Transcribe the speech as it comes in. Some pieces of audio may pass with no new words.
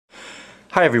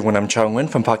Hi everyone, I'm Chungwin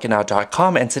from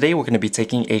Pocketnow.com, and today we're going to be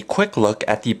taking a quick look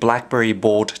at the BlackBerry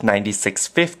Bold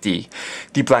 9650.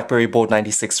 The BlackBerry Bold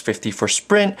 9650 for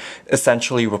Sprint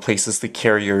essentially replaces the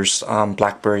carrier's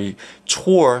BlackBerry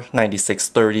Tour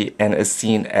 9630 and is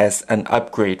seen as an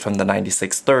upgrade from the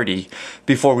 9630.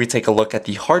 Before we take a look at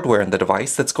the hardware in the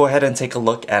device, let's go ahead and take a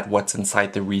look at what's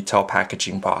inside the retail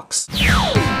packaging box.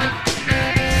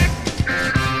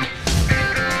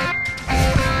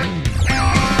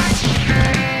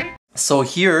 So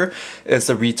here is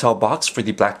the retail box for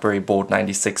the BlackBerry Bold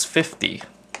 9650.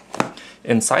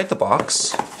 Inside the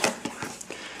box,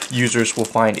 users will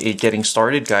find a getting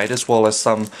started guide as well as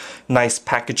some nice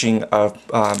packaging of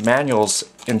manuals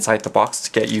inside the box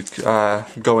to get you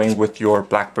going with your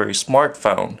BlackBerry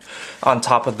smartphone. On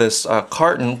top of this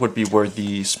carton would be where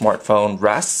the smartphone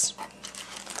rests.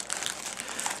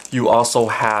 You also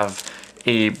have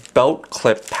a belt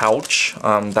clip pouch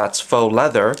that's faux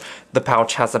leather. The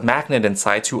pouch has a magnet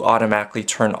inside to automatically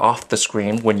turn off the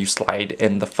screen when you slide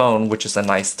in the phone, which is a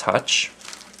nice touch.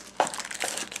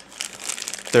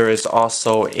 There is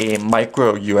also a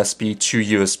micro USB to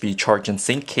USB charge and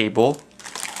sync cable,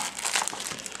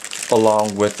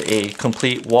 along with a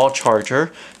complete wall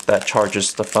charger that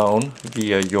charges the phone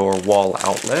via your wall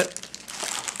outlet,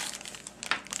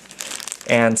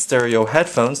 and stereo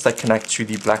headphones that connect to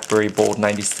the BlackBerry Bold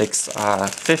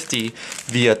 9650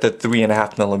 via the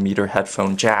 3.5mm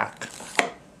headphone jack.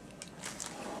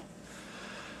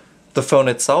 The phone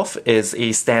itself is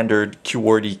a standard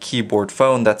QWERTY keyboard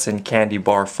phone that's in candy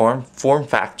bar form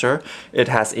factor. It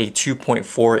has a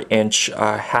 2.4-inch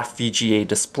half VGA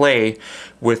display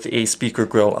with a speaker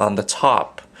grill on the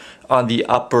top. On the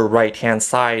upper right hand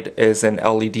side is an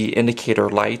LED indicator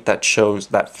light that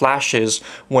flashes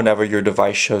whenever your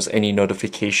device shows any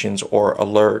notifications or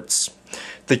alerts.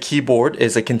 The keyboard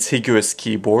is a contiguous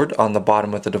keyboard on the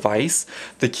bottom of the device.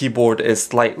 The keyboard is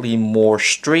slightly more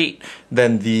straight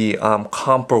than the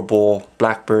comparable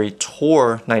BlackBerry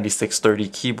Tour 9630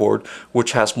 keyboard,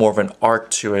 which has more of an arc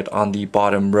to it on the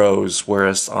bottom rows,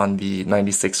 whereas on the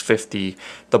 9650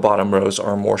 the bottom rows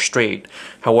are more straight.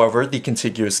 However, the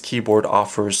contiguous keyboard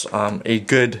offers a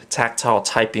good tactile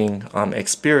typing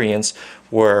experience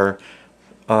where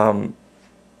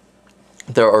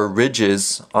there are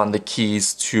ridges on the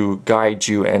keys to guide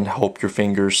you and help your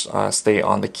fingers stay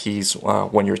on the keys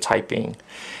when you're typing.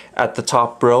 At the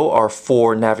top row are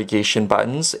 4 navigation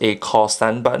buttons, a call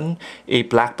send button, a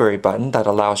BlackBerry button that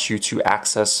allows you to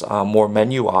access more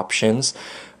menu options,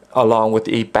 along with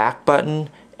a back button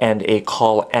and a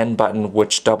call end button,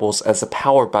 which doubles as a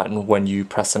power button when you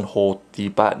press and hold the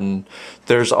button.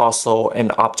 There's also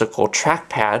an optical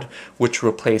trackpad, which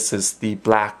replaces the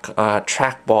black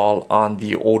trackball on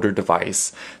the older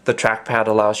device. The trackpad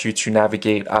allows you to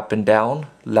navigate up and down,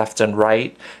 left and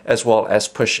right, as well as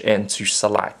push in to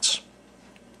select.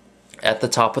 At the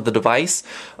top of the device,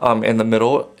 in the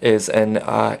middle, is an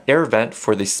air vent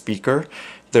for the speaker.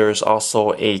 There's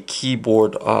also a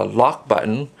keyboard lock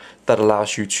button that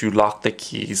allows you to lock the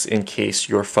keys in case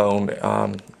your phone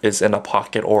is in a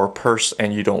pocket or a purse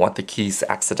and you don't want the keys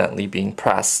accidentally being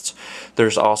pressed.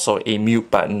 There's also a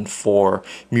mute button for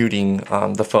muting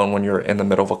the phone when you're in the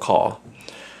middle of a call.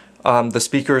 The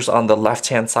speaker's on the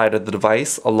left-hand side of the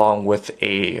device, along with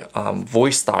a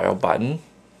voice dial button,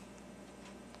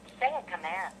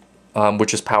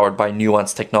 which is powered by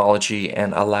Nuance technology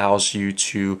and allows you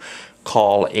to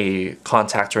call a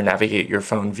contact or navigate your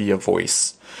phone via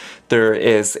voice. There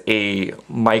is a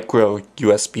micro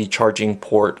USB charging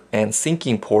port and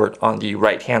syncing port on the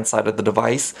right hand side of the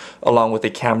device, along with a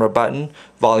camera button,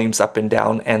 volumes up and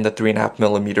down, and the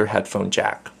 3.5mm headphone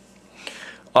jack.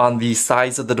 On the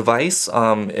sides of the device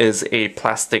is a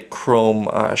plastic chrome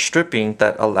stripping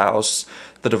that allows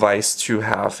the device to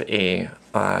have a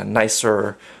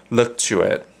nicer look to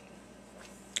it.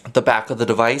 The back of the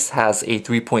device has a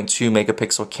 3.2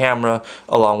 megapixel camera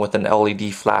along with an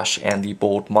LED flash and the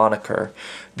Bold moniker.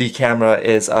 The camera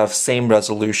is of same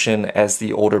resolution as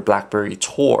the older BlackBerry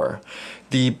Tour.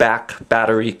 The back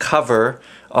battery cover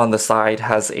on the side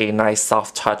has a nice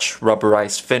soft touch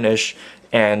rubberized finish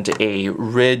and a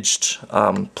ridged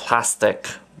plastic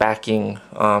backing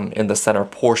in the center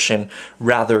portion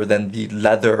rather than the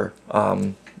leather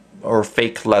or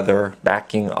fake leather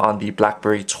backing on the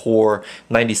BlackBerry Tour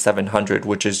 9700,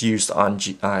 which is used on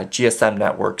GSM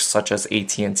networks such as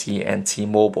AT&T and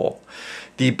T-Mobile.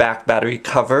 The back battery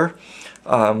cover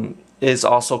is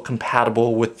also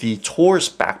compatible with the Tour's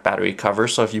back battery cover,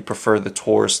 so if you prefer the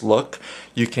Tour's look,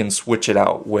 you can switch it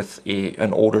out with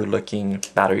an older looking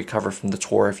battery cover from the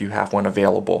Tour if you have one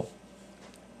available.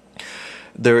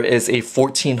 There is a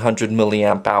 1400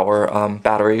 milliamp hour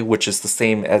battery, which is the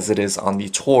same as it is on the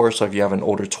Tour. So if you have an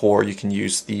older Tour, you can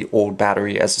use the old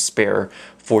battery as a spare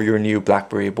for your new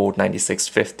BlackBerry Bold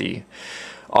 9650.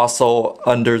 Also,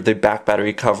 under the back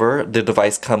battery cover, the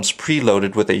device comes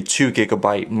preloaded with a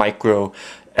 2GB micro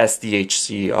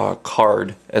SDHC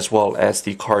card, as well as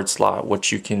the card slot,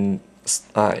 which you can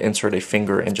insert a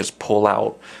finger and just pull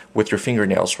out with your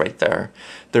fingernails right there.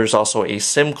 There's also a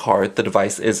SIM card. The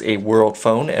device is a world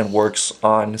phone and works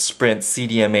on Sprint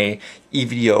CDMA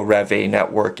eVideo Rev-A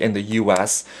network in the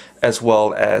US, as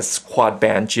well as quad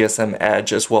band GSM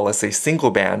Edge, as well as a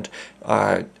single band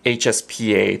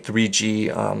HSPA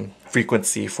 3G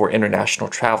frequency for international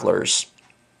travelers.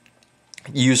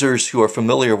 Users who are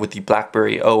familiar with the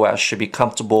BlackBerry OS should be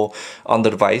comfortable on the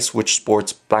device, which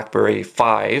sports BlackBerry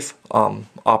 5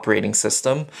 operating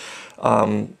system.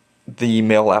 The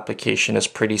mail application is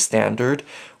pretty standard.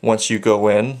 Once you go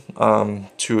in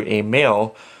to a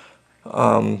mail,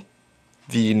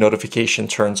 the notification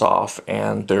turns off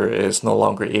and there is no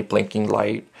longer a blinking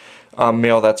light.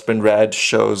 Mail that's been read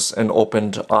shows an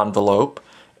opened envelope,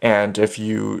 and if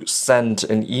you send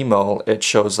an email, it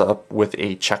shows up with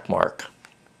a check mark.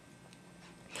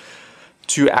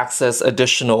 To access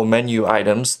additional menu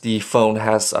items, the phone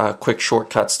has quick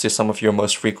shortcuts to some of your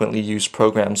most frequently used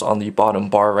programs on the bottom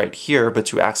bar right here, but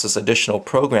to access additional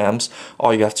programs,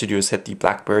 all you have to do is hit the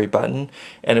BlackBerry button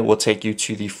and it will take you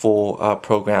to the full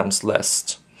programs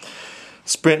list.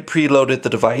 Sprint preloaded the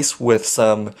device with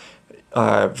some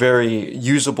very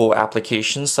usable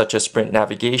applications such as Sprint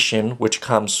Navigation, which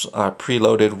comes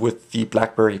preloaded with the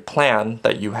BlackBerry plan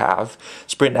that you have.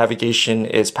 Sprint Navigation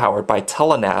is powered by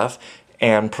Telenav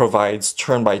and provides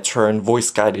turn-by-turn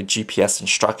voice-guided GPS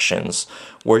instructions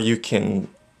where you can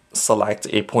select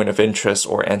a point of interest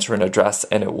or enter an address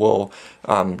and it will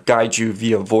guide you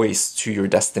via voice to your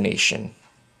destination.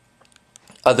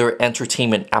 Other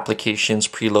entertainment applications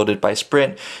preloaded by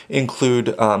Sprint include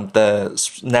the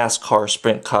NASCAR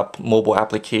Sprint Cup mobile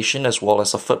application, as well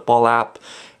as a football app,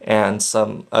 and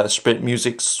some Sprint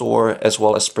Music Store, as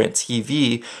well as Sprint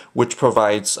TV, which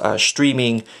provides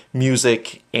streaming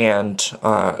music and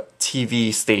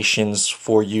TV stations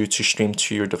for you to stream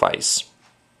to your device.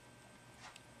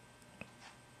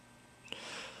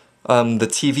 The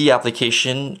TV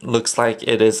application looks like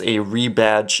it is a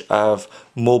rebadge of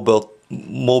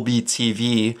Mobi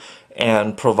TV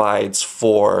and provides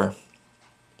for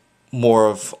more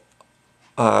of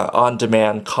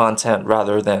on-demand content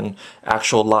rather than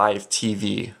actual live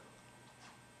TV.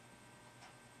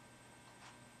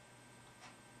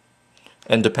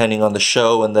 And depending on the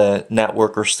show and the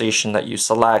network or station that you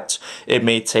select, it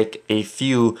may take a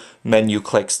few menu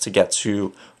clicks to get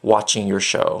to watching your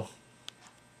show.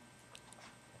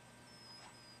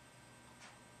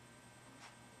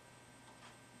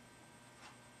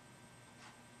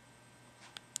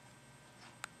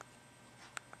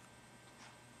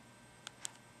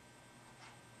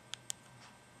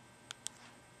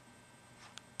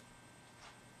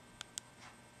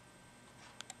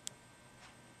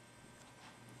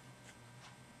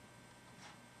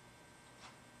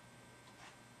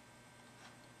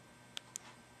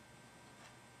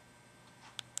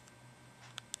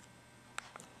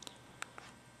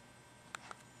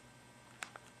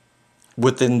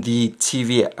 Within the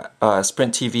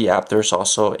Sprint TV app, there's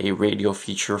also a radio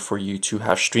feature for you to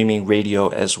have streaming radio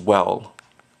as well.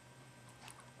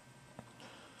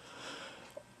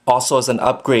 Also, as an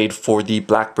upgrade for the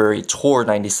BlackBerry Tour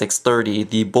 9630,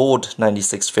 the Bold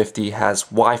 9650 has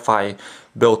Wi-Fi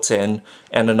built in,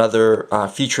 and another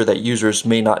feature that users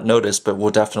may not notice but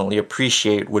will definitely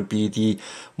appreciate would be the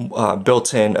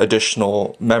built-in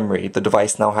additional memory. The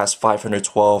device now has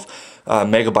 512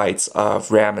 megabytes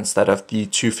of RAM instead of the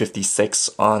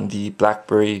 256 on the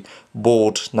BlackBerry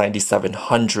Bold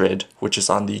 9700, which is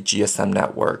on the GSM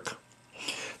network.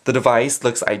 The device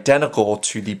looks identical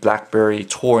to the BlackBerry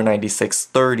Tour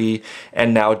 9630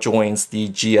 and now joins the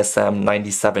GSM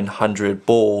 9700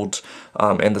 Bold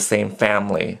in the same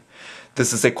family.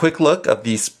 This is a quick look of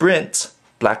the Sprint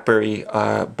BlackBerry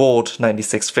Bold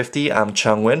 9650. I'm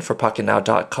Chung Nguyen for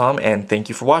Pocketnow.com, and thank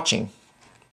you for watching.